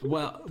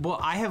 Well,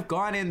 I have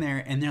gone in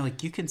there and they're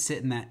like, you can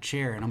sit in that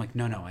chair, and I'm like,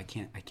 no, I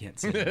can't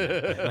sit in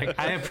that. Like,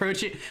 I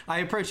approach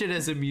it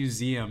as a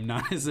museum,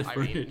 not as a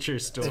furniture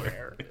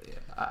store.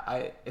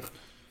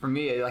 For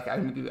me, like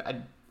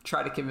I'd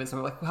try to convince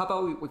them, like, how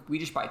about we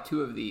just buy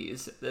 2 of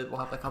these? Then we'll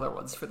have like other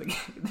ones for the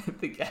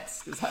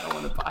guests, because I don't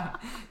want to buy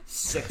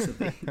 6 of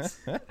these.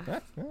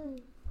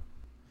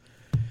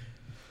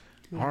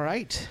 All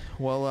right.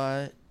 Well,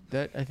 I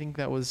think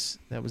that was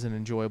an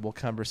enjoyable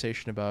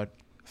conversation about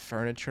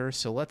furniture.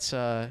 So let's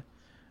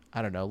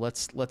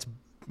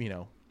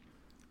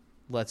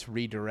let's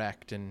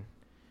redirect and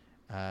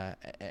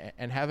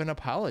have an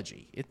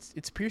apology.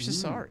 It's Pierce is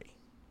sorry.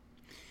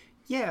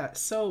 Yeah,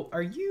 so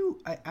are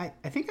you... I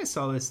think I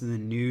saw this in the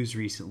news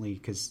recently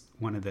because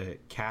one of the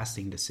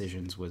casting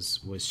decisions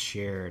was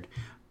shared.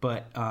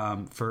 But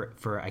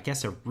for, I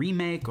guess, a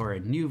remake or a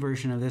new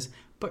version of this.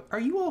 But are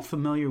you all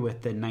familiar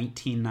with the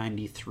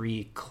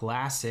 1993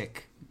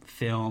 classic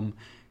film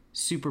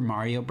Super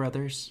Mario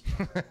Brothers?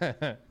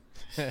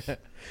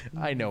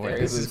 I know where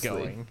this is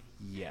going.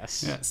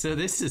 Yes. Yeah, so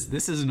this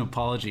is an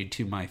apology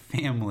to my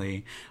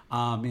family,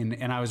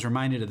 and I was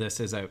reminded of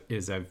this as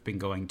I've been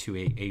going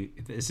to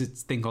this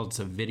thing called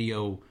a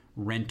video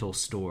rental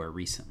store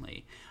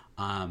recently,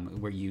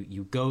 where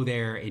you go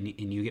there and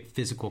you get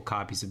physical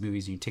copies of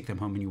movies and you take them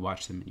home and you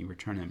watch them and you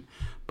return them.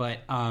 But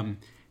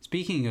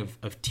speaking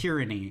of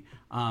tyranny,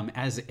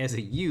 as a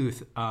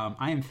youth,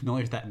 I am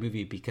familiar with that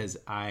movie because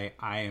I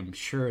am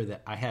sure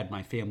that I had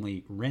my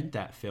family rent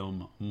that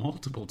film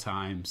multiple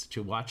times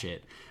to watch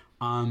it.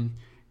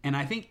 And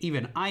I think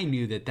even I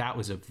knew that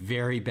was a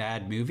very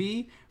bad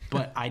movie,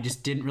 but I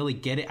just didn't really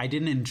get it. I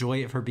didn't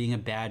enjoy it for being a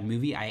bad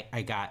movie.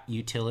 I got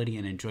utility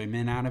and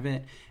enjoyment out of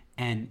it.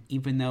 And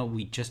even though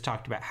we just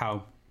talked about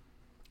how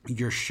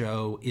your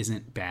show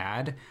isn't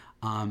bad,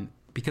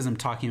 because I'm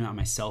talking about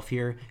myself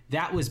here,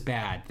 that was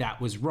bad. That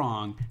was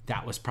wrong.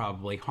 That was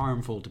probably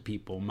harmful to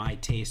people. My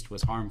taste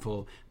was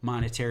harmful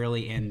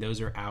monetarily, and those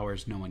are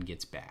hours no one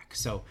gets back.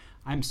 So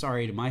I'm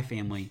sorry to my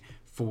family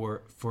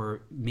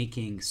for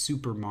making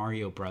Super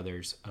Mario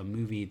Brothers a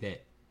movie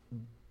that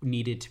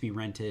needed to be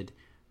rented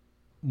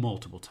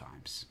multiple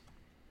times.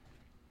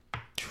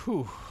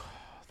 Whew,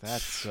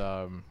 that's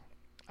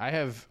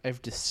I've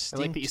distinct.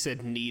 I like that you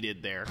said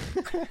needed there.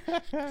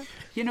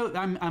 You know,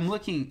 I'm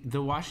looking.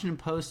 The Washington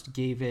Post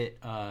gave it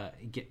a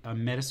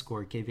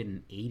Metascore gave it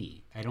an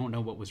 80. I don't know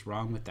what was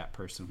wrong with that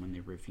person when they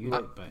reviewed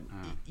it, but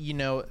you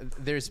know,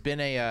 there's been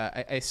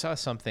I saw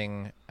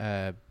something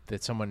that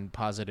someone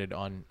posited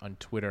on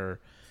Twitter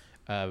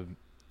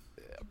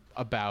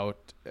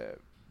about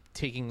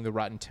taking the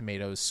Rotten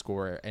Tomatoes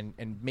score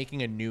and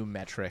making a new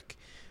metric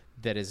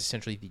that is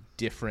essentially the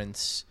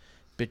difference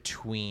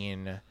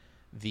between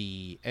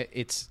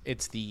it's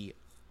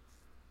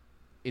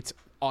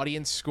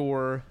audience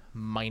score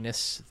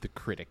minus the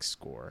critic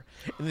score.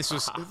 And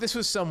this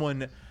was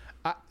someone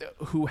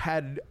who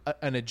had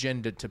an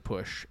agenda to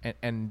push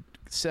and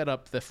set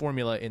up the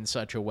formula in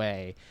such a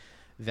way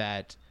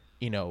that,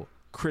 you know,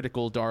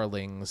 critical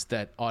darlings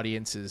that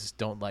audiences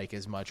don't like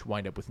as much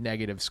wind up with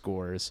negative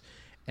scores,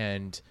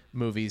 and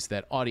movies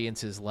that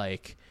audiences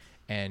like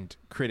and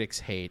critics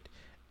hate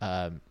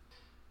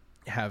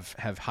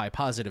have high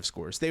positive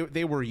scores.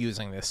 They were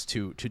using this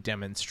to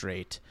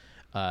demonstrate,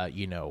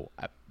 you know,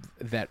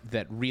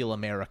 that real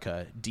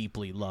America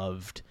deeply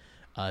loved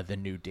the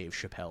new Dave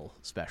Chappelle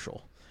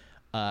special.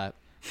 The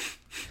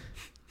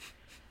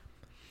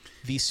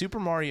Super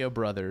Mario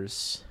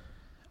Brothers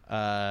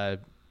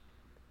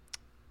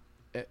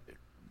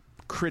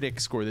critic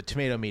score, the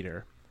tomato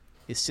meter,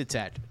 sits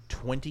at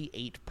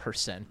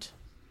 28%.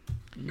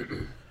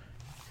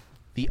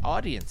 The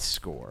audience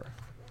score,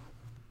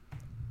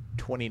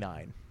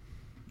 29.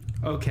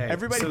 okay.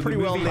 Everybody so pretty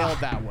the well movie- nailed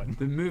that one.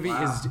 The movie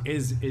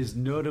is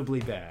notably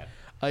bad.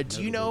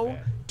 Do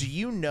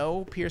you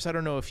know, Pierce? I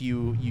don't know if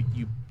you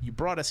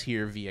brought us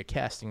here via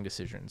casting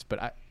decisions,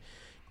 but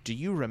do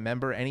you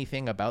remember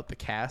anything about the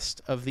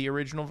cast of the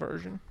original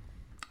version?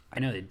 I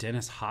know that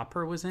Dennis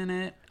Hopper was in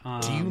it.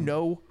 Do you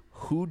know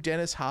who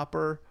Dennis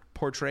Hopper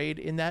portrayed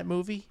in that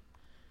movie?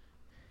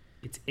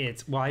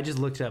 It's well, I just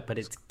looked it up, but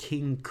it's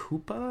King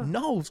Koopa.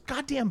 No, it's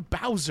goddamn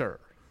Bowser.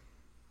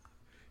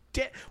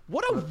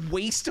 What a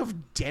waste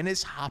of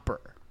Dennis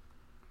Hopper.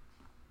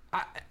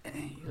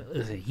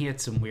 Listen, he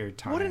had some weird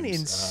times. What an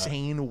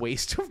insane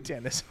waste of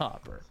Dennis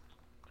Hopper.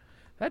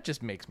 That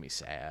just makes me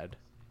sad.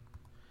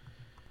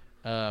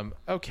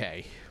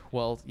 Okay.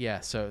 Well, yeah,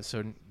 so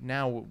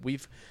now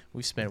we've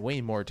spent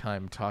way more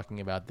time talking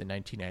about the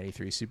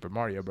 1993 Super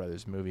Mario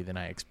Brothers movie than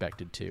I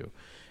expected to.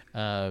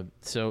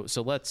 So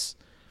let's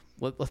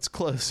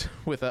close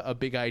with a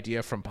big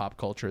idea from pop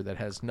culture that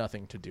has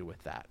nothing to do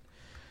with that.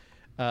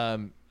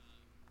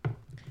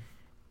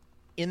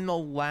 In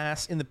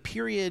the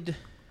period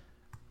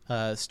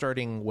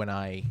starting when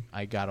I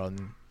got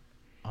on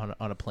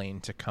a plane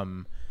to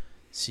come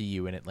see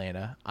you in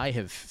Atlanta. I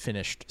have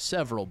finished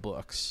several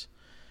books.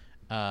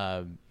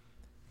 What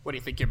do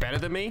you think? You're better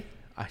than me?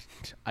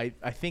 I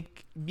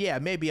think, yeah,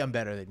 maybe I'm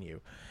better than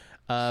you.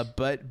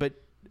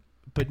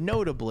 But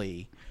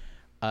notably,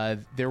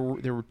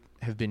 there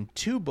have been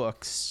 2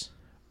 books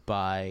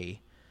by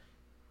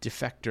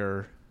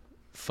Defector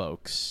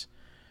folks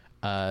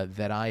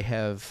that I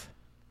have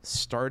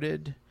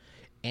started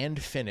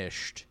and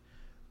finished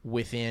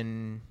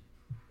within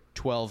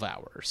 12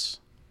 hours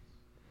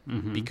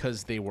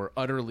because they were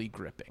utterly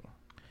gripping.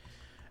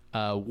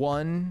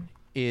 One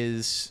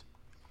is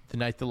The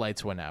Night the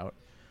Lights Went Out,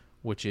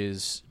 which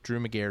is Drew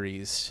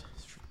McGarry's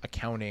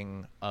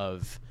accounting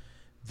of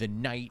the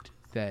night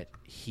that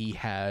he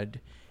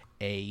had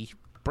a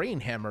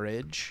brain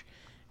hemorrhage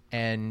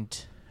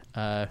and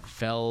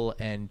fell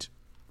and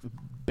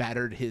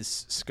battered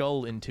his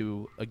skull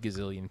into a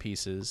gazillion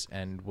pieces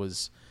and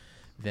was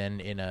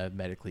then in a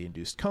medically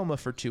induced coma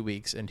for 2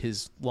 weeks, and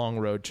his long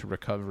road to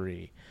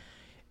recovery.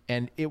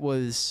 And it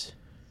was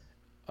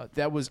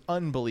that was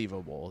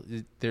unbelievable.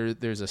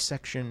 There's a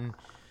section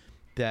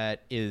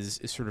that is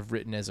sort of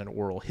written as an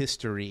oral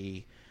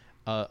history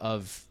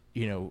of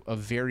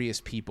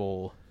various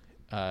people,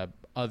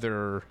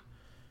 other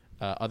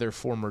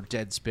former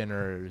dead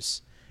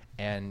spinners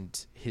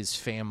and his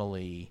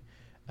family,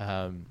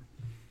 kind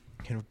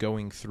of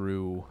going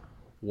through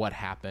what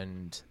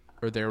happened,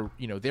 or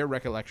their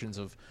recollections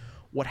of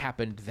what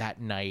happened that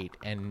night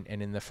and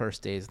in the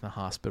first days in the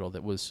hospital.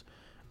 That was,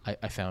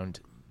 I found,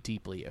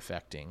 deeply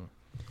affecting.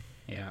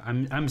 Yeah,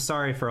 I'm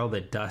sorry for all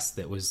the dust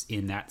that was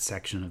in that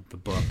section of the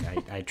book.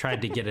 I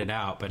tried to get it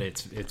out, but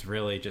it's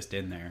really just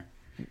in there.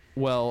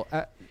 Well,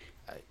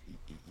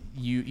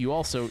 you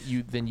also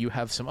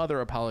have some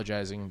other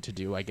apologizing to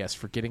do, I guess,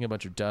 for getting a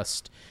bunch of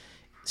dust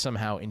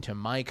somehow into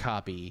my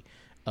copy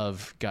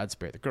of God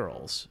Spare the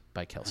Girls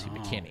by Kelsey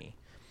McKinney,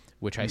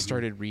 which I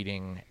started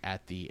reading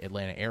at the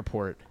Atlanta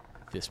airport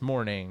this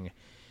morning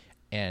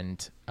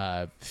and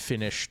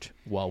finished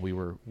while we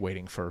were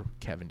waiting for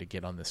Kevin to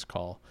get on this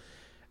call.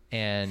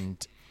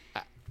 And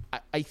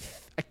I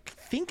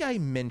think I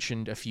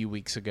mentioned a few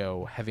weeks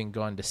ago having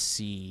gone to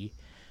see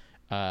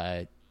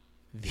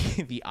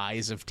the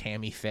Eyes of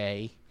Tammy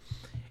Faye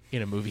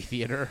in a movie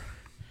theater,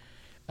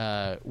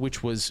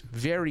 which was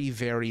very,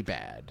 very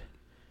bad.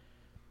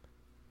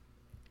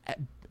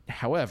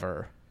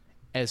 However,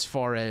 as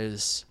far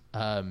as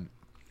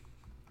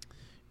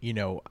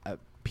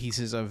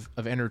pieces of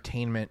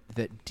entertainment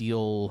that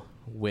deal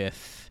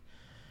with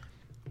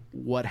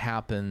what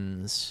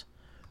happens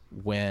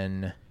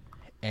when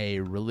a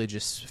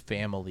religious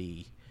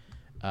family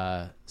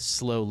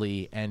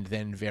slowly and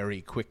then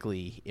very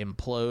quickly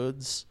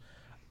implodes,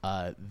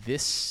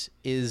 this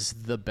is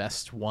the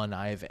best one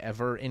I've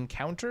ever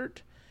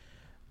encountered.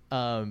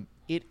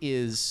 It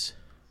is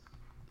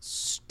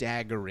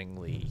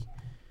staggeringly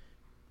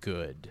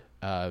good.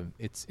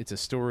 It's a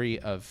story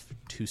of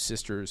 2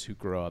 sisters who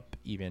grow up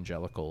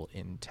evangelical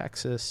in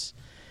Texas,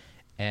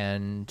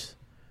 and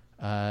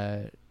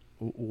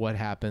what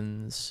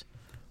happens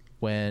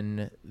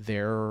when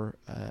their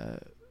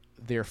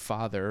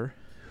father,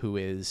 who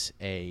is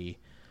a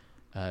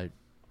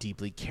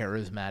deeply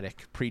charismatic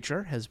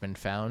preacher, has been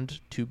found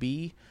to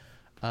be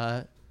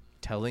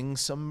telling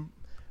some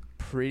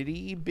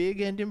pretty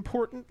big and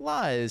important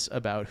lies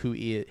about who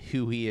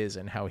he is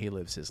and how he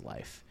lives his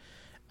life.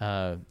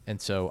 And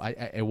so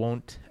I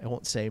won't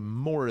say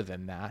more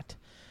than that,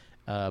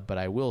 but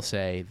I will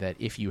say that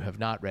if you have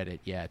not read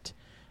it yet,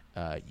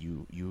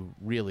 you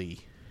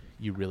really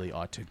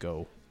ought to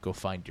go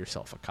find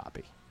yourself a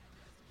copy.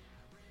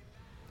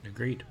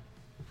 Agreed.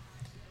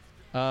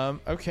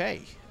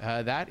 Okay,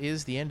 that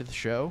is the end of the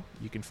show.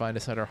 You can find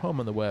us at our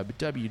home on the web,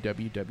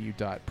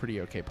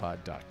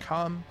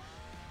 www.prettyokpod.com.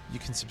 You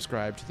can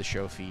subscribe to the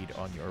show feed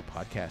on your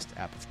podcast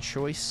app of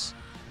choice.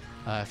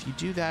 If you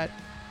do that,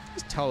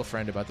 just tell a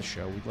friend about the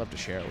show. We'd love to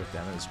share it with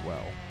them as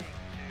well.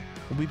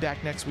 We'll be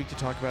back next week to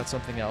talk about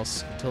something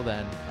else. Until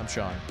then, I'm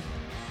Sean.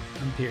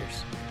 I'm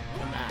Pierce.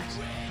 I'm Max.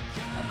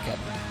 I'm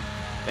Kevin.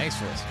 Thanks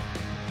for listening.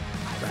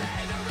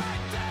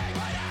 Bye.